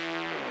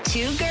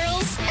Two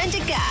girls and a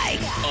guy.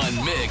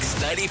 On Mix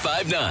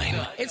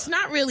 95.9. It's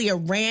not really a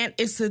rant.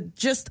 It's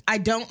I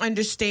don't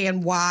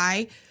understand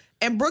why.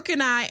 And Brooke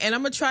and I'm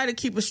going to try to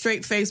keep a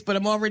straight face, but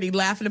I'm already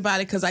laughing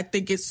about it because I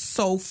think it's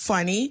so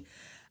funny.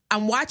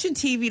 I'm watching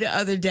TV the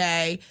other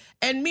day,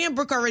 and me and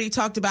Brooke already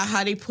talked about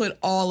how they put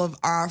all of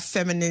our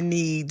feminine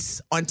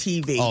needs on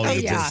TV. All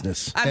your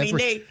business.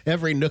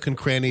 Every nook and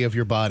cranny of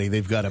your body.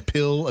 They've got a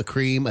pill, a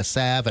cream, a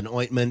salve, an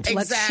ointment. Exactly.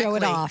 Let's show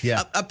it off.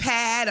 Yeah. A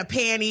pad, a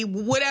panty,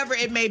 whatever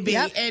it may be.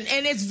 Yep.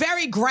 And it's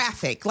very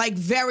graphic, like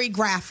very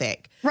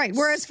graphic. Right.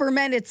 Whereas for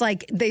men, it's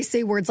like they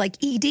say words like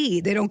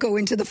ED. They don't go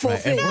into the full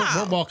thing.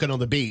 We're walking on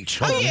the beach.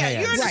 Holding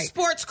hands. You're in a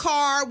sports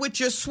car with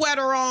your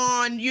sweater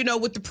on,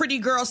 with the pretty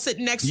girl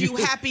sitting next to you,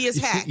 happy as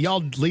heck.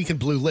 Y'all leaking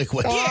blue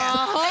liquid.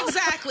 Yeah,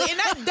 exactly. And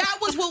that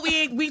was what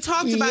we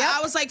talked about. Yep.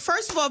 I was like,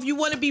 first of all, if you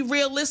want to be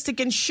realistic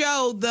and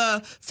show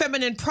the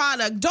feminine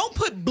product, don't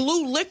put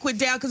blue liquid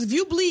down, because if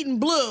you bleeding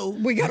blue,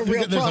 we got a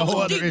real There's problem. a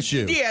whole other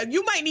issue. Yeah,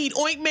 you might need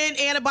ointment,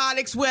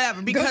 antibiotics,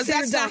 whatever, because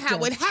that's not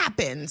how it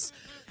happens.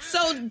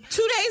 So 2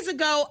 days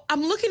ago,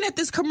 I'm looking at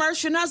this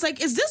commercial, and I was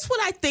like, is this what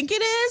I think it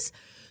is?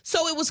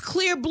 So it was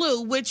Clear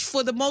Blue, which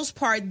for the most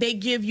part, they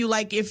give you,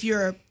 like, if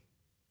your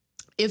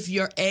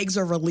eggs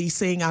are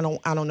releasing, I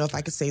don't know if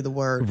I could say the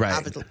word.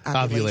 Right.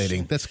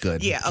 Ovulating. That's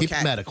good. Yeah, okay. Keep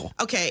it medical.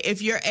 Okay,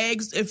 if you're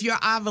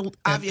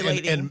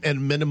ovulating.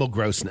 And minimal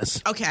grossness.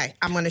 Okay,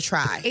 I'm going to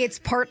try. It's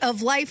part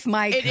of life,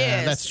 Mike. It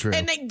is. That's true.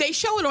 And they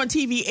show it on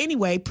TV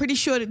anyway. Pretty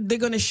sure that they're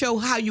going to show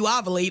how you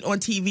ovulate on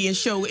TV and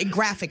show it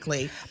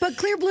graphically. But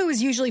Clear Blue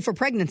is usually for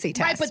pregnancy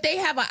tests. Right, but they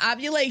have an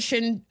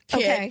ovulation kit.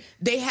 Okay.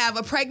 They have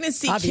a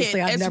pregnancy Obviously,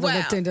 kit I've as never well.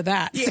 looked into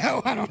that,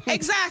 so I don't know.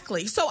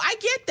 Exactly. So I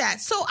get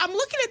that. So I'm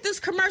looking at this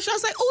commercial. I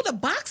was like, oh, the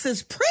box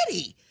is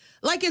pretty.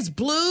 Like, it's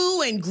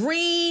blue and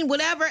green,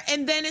 whatever.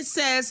 And then it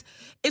says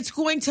it's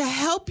going to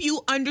help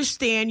you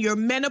understand your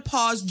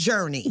menopause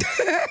journey.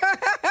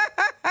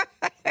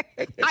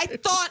 I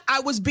thought I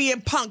was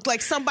being punked,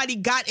 like somebody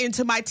got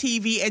into my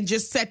TV and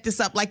just set this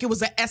up like it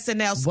was an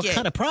SNL skit. What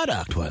kind of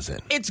product was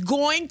it? It's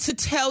going to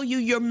tell you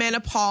your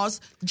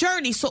menopause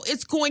journey. So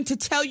it's going to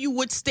tell you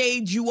what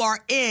stage you are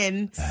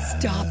in.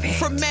 Stop it.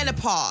 For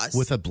menopause.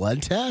 With a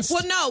blood test?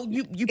 Well, no,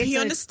 you pee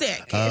on the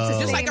stick. It's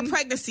just like a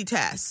pregnancy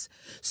test.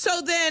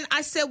 So then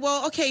I said,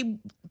 well, okay,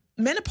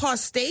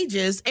 menopause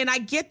stages, and I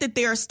get that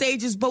there are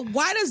stages, but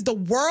why does the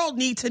world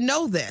need to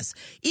know this?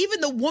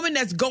 Even the woman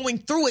that's going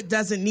through it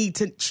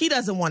she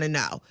doesn't want to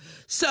know.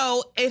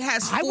 So it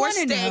has 4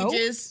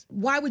 stages. Know.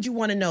 Why would you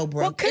want to know,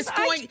 bro? Well, because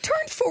I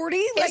turned 40.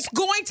 It's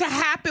going to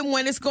happen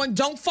when it's going.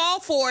 Don't fall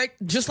for it.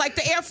 Just like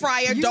the air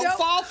fryer. Don't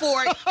fall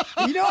for it.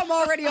 I'm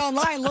already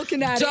online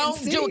looking at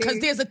Don't it. do it, because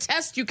there's a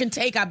test you can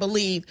take, I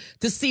believe,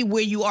 to see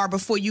where you are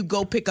before you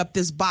go pick up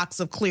this box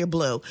of Clear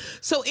Blue.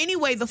 So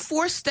anyway, the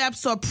 4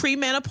 steps are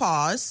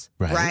premenopause,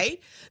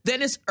 right?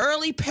 Then it's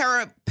early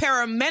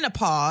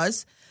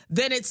perimenopause.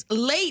 Then it's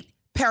late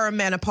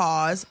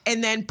perimenopause,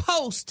 and then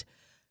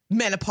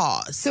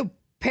post-menopause. So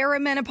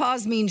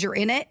perimenopause means you're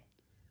in it,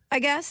 I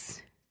guess?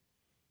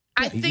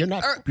 I think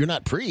you're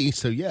not pre,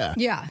 so yeah.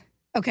 Yeah.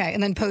 Okay,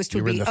 and then post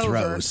would be in the over.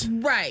 throes.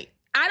 Right.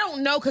 I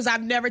don't know, because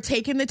I've never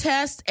taken the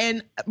test,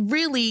 and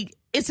really,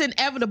 it's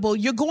inevitable.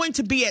 You're going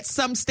to be at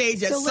some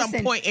stage at some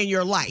point in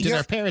your life. Did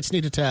our parents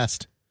need a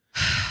test?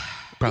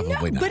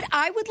 Probably not. But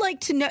I would like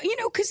to know,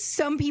 because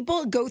some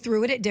people go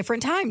through it at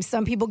different times.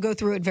 Some people go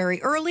through it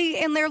very early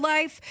in their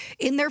life,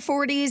 in their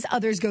 40s.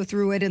 Others go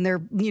through it in their,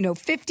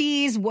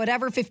 50s,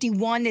 whatever.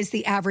 51 is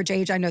the average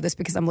age. I know this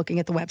because I'm looking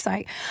at the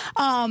website.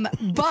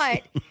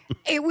 But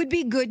it would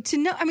be good to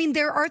know. I mean,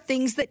 there are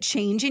things that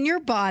change in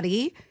your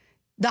body.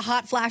 The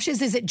hot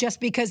flashes, is it just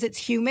because it's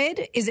humid?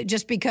 Is it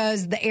just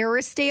because the air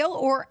is stale?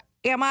 Or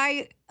am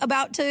I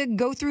about to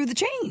go through the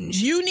change?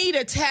 You need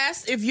a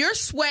test. If you're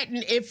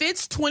sweating, if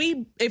it's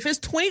 20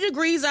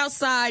 degrees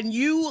outside and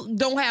you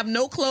don't have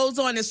no clothes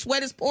on and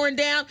sweat is pouring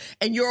down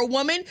and you're a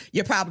woman,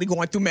 you're probably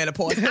going through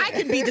menopause. I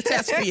can be the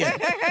test for you.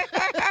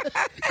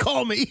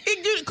 Call me.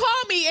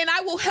 Call me and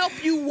I will help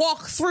you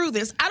walk through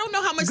this. I don't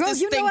know how much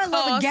this thing costs. I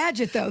love a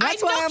gadget, though.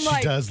 That's why I'm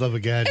like... She does love a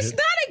gadget. It's not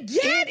a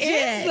gadget. It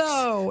is,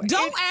 though.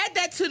 Don't add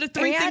that to the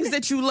 3 things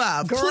that you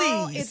love,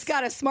 please. It's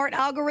got a smart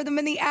algorithm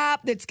in the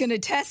app that's going to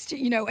test,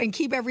 and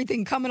keep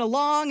everything coming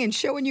along and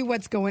showing you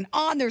what's going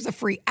on. There's a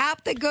free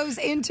app that goes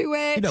into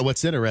it. You know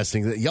what's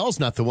interesting? That y'all's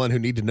not the one who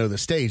need to know the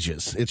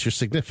stages. It's your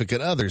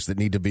significant others that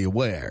need to be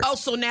aware. Oh,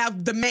 so now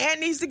the man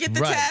needs to get the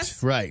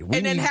test? Right.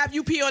 And then have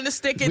you pee on the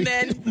stick and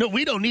then... No,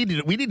 we don't need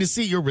it. We need to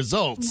see your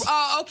results.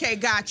 Oh, okay,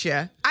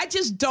 gotcha. I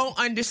just don't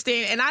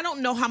understand, and I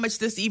don't know how much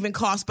this even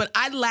costs, but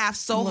I laughed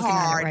so I'm looking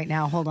hard. at it right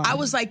now. Hold on. I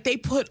was like, they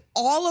put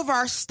all of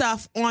our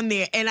stuff on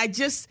there, and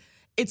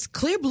it's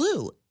Clear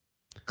Blue.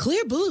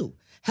 Clear Blue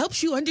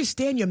helps you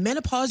understand your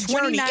menopause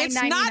journey. It's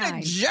not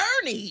a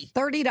journey.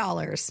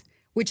 $30.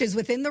 which is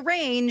within the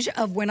range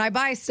of when I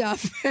buy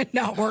stuff and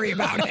not worry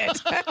about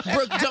it.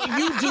 Brooke,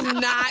 you do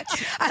not.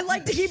 I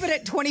like to keep it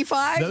at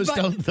 25.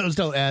 Those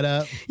don't add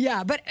up.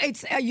 Yeah, but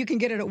it's you can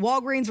get it at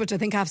Walgreens, which I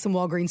think have some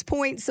Walgreens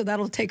points, so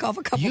that'll take off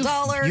a couple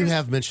dollars. You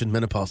have mentioned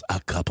menopause a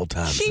couple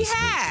times. She this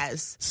has.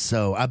 week.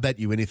 So I bet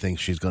you anything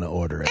she's going to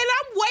order it. And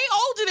I'm way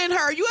older than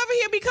her. You ever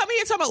hear me coming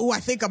here talking about, I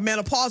think I'm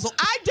menopausal.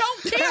 I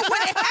don't care.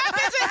 When it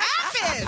happens, it happens.